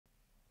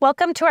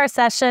Welcome to our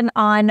session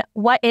on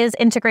what is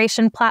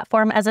Integration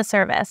Platform as a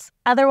Service,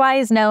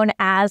 otherwise known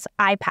as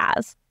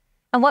iPaaS.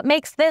 And what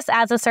makes this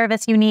as a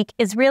service unique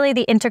is really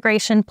the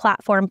integration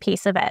platform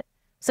piece of it.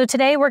 So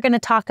today we're going to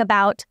talk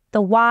about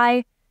the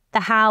why,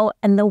 the how,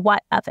 and the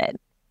what of it.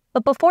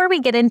 But before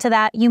we get into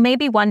that, you may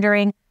be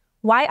wondering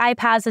why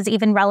iPaaS is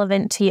even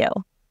relevant to you.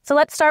 So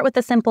let's start with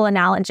a simple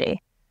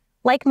analogy.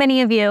 Like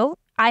many of you,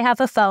 I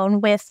have a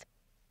phone with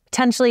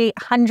potentially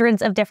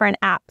hundreds of different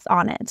apps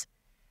on it.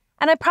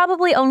 And I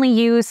probably only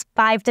use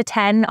 5 to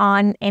 10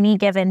 on any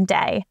given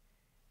day.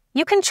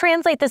 You can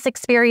translate this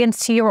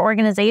experience to your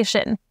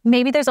organization.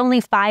 Maybe there's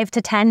only 5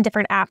 to 10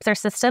 different apps or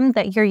systems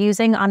that you're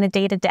using on a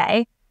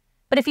day-to-day.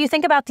 But if you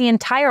think about the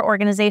entire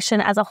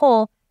organization as a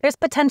whole, there's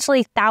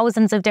potentially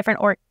thousands of different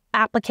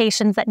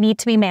applications that need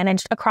to be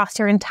managed across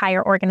your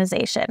entire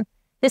organization.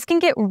 This can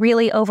get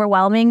really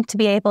overwhelming to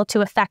be able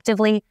to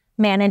effectively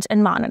manage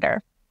and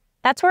monitor.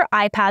 That's where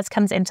iPaaS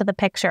comes into the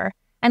picture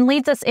and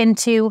leads us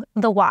into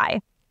the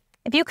why.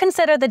 If you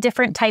consider the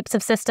different types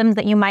of systems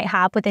that you might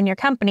have within your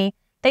company,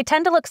 they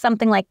tend to look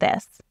something like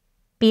this: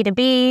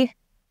 B2B,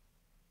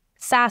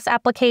 SaaS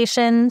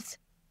applications,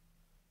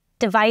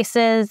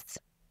 devices,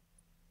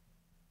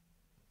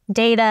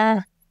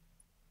 data,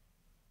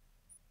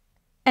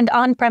 and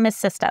on-premise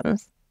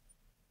systems.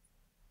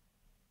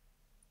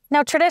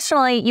 Now,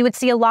 traditionally, you would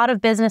see a lot of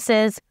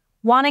businesses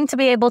wanting to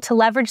be able to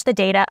leverage the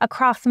data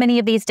across many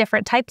of these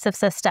different types of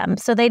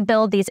systems, so they'd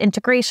build these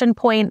integration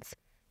points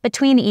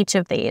between each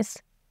of these.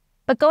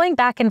 But going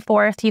back and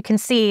forth, you can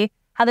see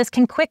how this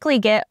can quickly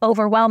get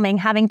overwhelming,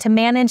 having to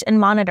manage and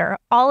monitor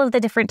all of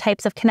the different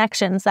types of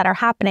connections that are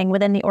happening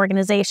within the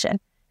organization.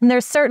 And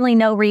there's certainly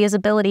no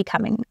reusability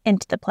coming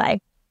into the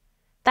play.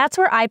 That's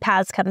where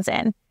iPaaS comes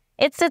in.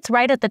 It sits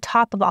right at the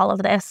top of all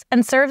of this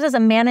and serves as a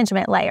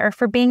management layer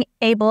for being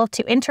able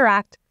to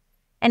interact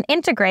and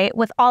integrate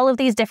with all of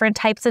these different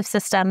types of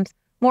systems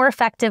more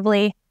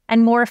effectively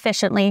and more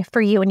efficiently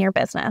for you and your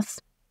business.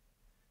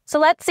 So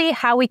let's see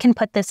how we can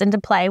put this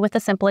into play with a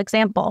simple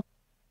example.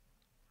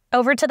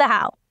 Over to the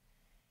how.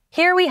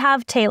 Here we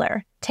have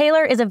Taylor.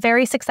 Taylor is a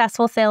very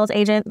successful sales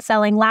agent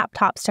selling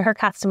laptops to her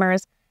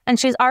customers, and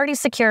she's already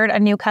secured a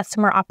new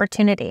customer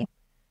opportunity.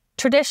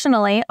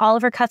 Traditionally, all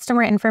of her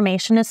customer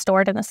information is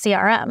stored in a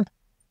CRM.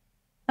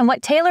 And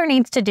what Taylor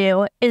needs to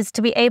do is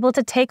to be able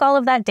to take all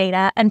of that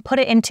data and put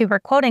it into her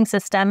quoting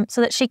system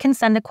so that she can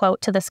send a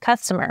quote to this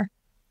customer.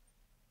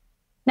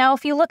 Now,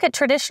 if you look at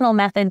traditional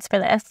methods for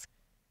this,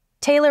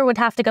 Taylor would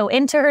have to go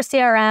into her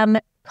CRM,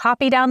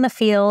 copy down the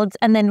fields,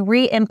 and then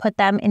re-input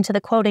them into the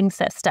quoting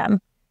system.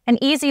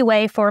 An easy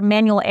way for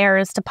manual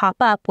errors to pop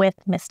up with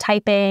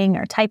mistyping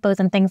or typos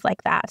and things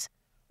like that.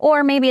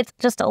 Or maybe it's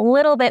just a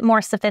little bit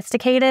more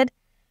sophisticated,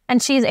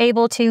 and she's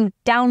able to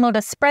download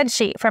a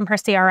spreadsheet from her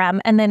CRM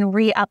and then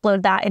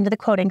re-upload that into the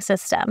quoting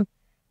system.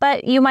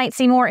 But you might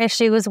see more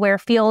issues where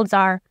fields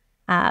are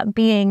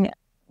being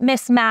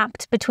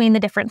mismapped between the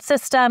different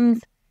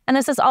systems, and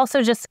this is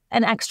also just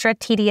an extra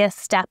tedious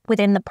step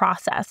within the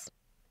process.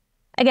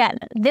 Again,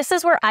 this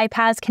is where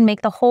iPaaS can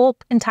make the whole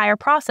entire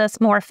process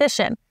more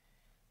efficient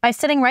by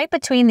sitting right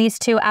between these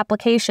two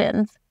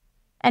applications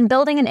and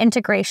building an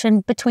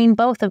integration between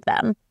both of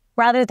them,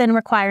 rather than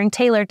requiring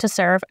Taylor to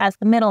serve as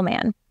the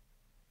middleman.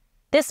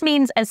 This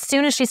means as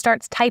soon as she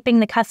starts typing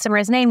the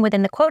customer's name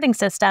within the quoting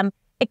system,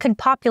 it could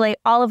populate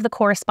all of the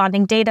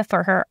corresponding data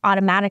for her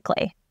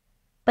automatically.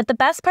 But the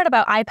best part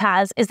about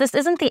iPaaS is this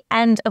isn't the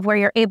end of where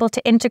you're able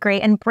to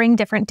integrate and bring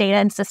different data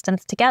and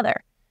systems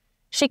together.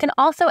 She can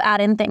also add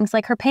in things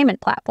like her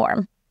payment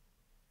platform,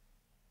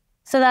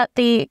 so that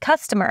the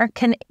customer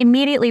can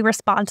immediately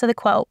respond to the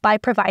quote by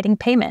providing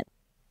payment.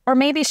 Or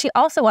maybe she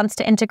also wants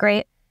to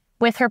integrate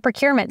with her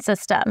procurement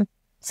system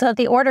so that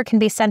the order can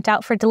be sent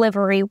out for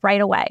delivery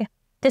right away.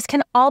 This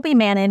can all be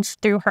managed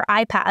through her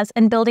iPaaS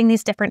and building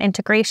these different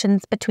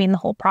integrations between the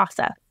whole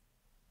process.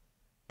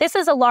 This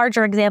is a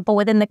larger example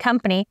within the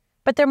company,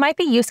 but there might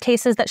be use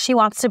cases that she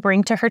wants to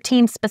bring to her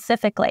team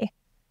specifically.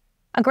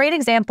 A great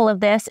example of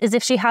this is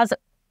if she has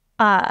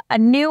a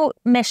new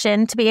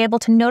mission to be able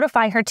to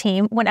notify her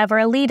team whenever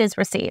a lead is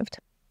received.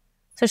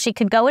 So she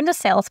could go into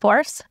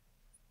Salesforce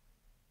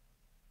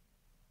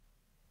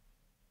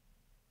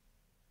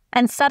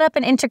and set up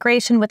an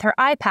integration with her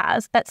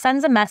iPaaS that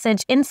sends a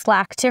message in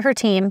Slack to her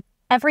team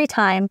every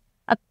time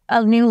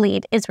a new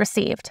lead is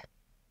received.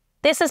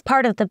 This is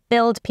part of the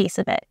build piece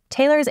of it.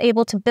 Taylor is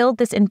able to build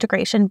this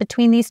integration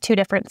between these two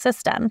different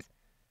systems.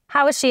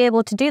 How is she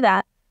able to do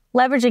that?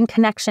 Leveraging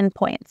connection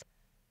points.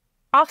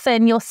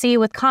 Often you'll see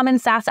with common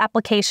SaaS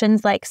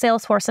applications like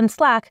Salesforce and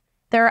Slack,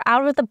 there are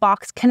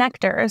out-of-the-box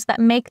connectors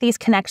that make these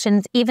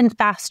connections even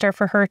faster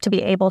for her to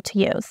be able to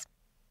use.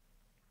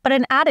 But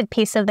an added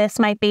piece of this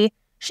might be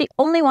she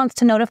only wants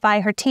to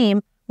notify her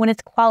team when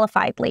it's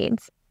qualified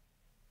leads.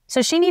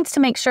 So she needs to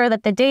make sure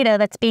that the data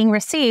that's being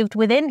received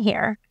within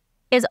here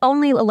is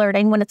only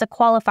alerting when it's a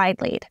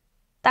qualified lead.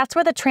 That's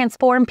where the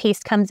transform piece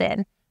comes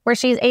in, where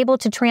she's able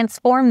to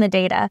transform the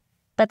data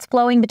that's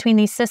flowing between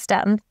these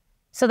systems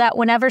so that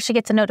whenever she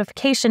gets a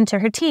notification to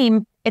her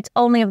team, it's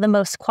only of the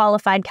most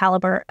qualified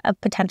caliber of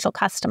potential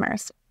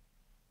customers.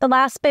 The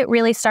last bit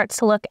really starts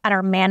to look at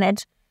our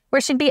manage,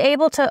 where she'd be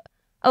able to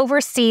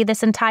oversee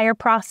this entire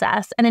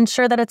process and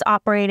ensure that it's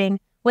operating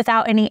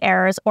without any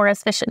errors or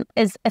as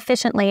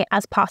efficiently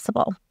as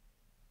possible.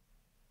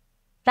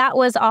 That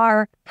was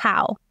our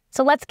how.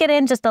 So let's get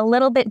in just a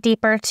little bit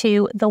deeper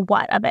to the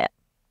what of it.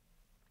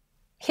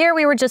 Here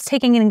we were just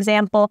taking an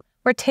example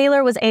where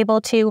Taylor was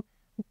able to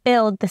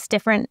build this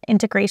different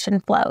integration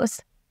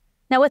flows.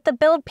 Now with the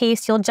build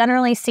piece, you'll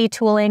generally see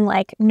tooling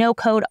like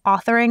no-code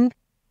authoring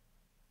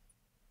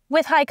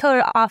with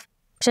high-code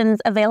options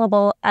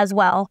available as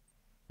well,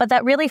 but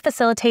that really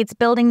facilitates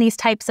building these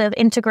types of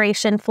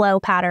integration flow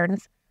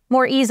patterns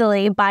more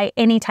easily by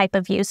any type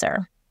of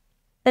user.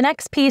 The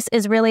next piece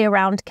is really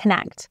around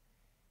connect.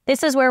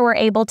 This is where we're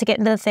able to get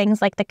into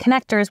things like the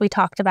connectors we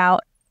talked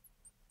about,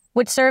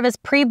 which serve as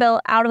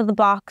pre-built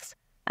out-of-the-box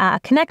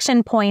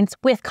connection points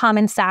with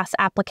common SaaS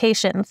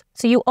applications,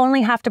 so you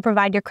only have to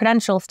provide your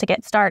credentials to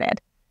get started.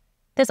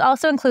 This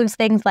also includes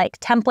things like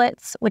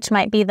templates, which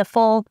might be the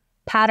full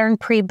pattern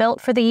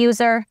pre-built for the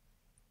user.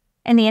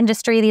 In the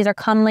industry, these are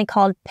commonly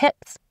called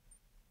PIPs.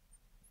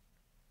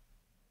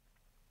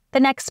 The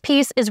next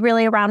piece is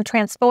really around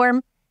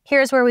transform.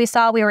 Here's where we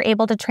saw we were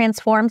able to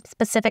transform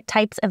specific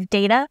types of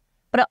data,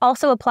 but it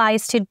also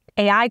applies to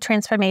AI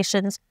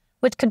transformations,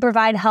 which could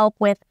provide help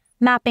with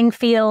mapping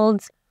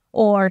fields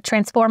or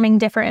transforming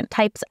different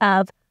types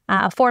of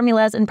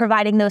formulas and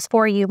providing those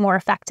for you more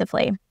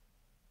effectively.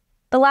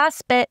 The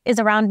last bit is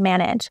around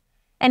manage.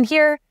 And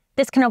here,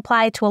 this can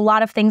apply to a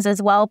lot of things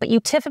as well, but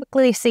you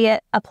typically see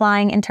it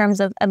applying in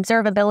terms of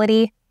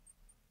observability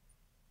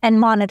and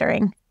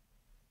monitoring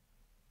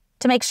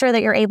to make sure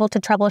that you're able to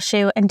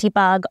troubleshoot and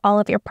debug all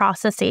of your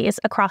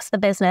processes across the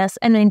business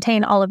and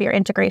maintain all of your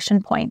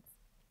integration points.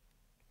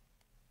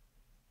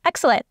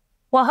 Excellent.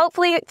 Well,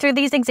 hopefully through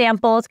these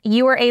examples,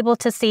 you were able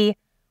to see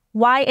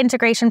why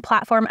integration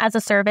platform as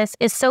a service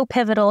is so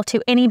pivotal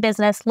to any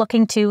business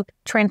looking to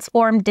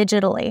transform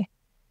digitally.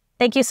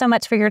 Thank you so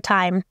much for your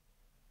time.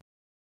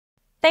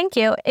 Thank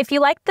you. If you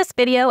liked this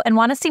video and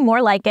want to see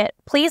more like it,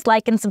 please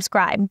like and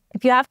subscribe.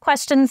 If you have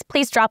questions,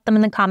 please drop them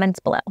in the comments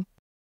below.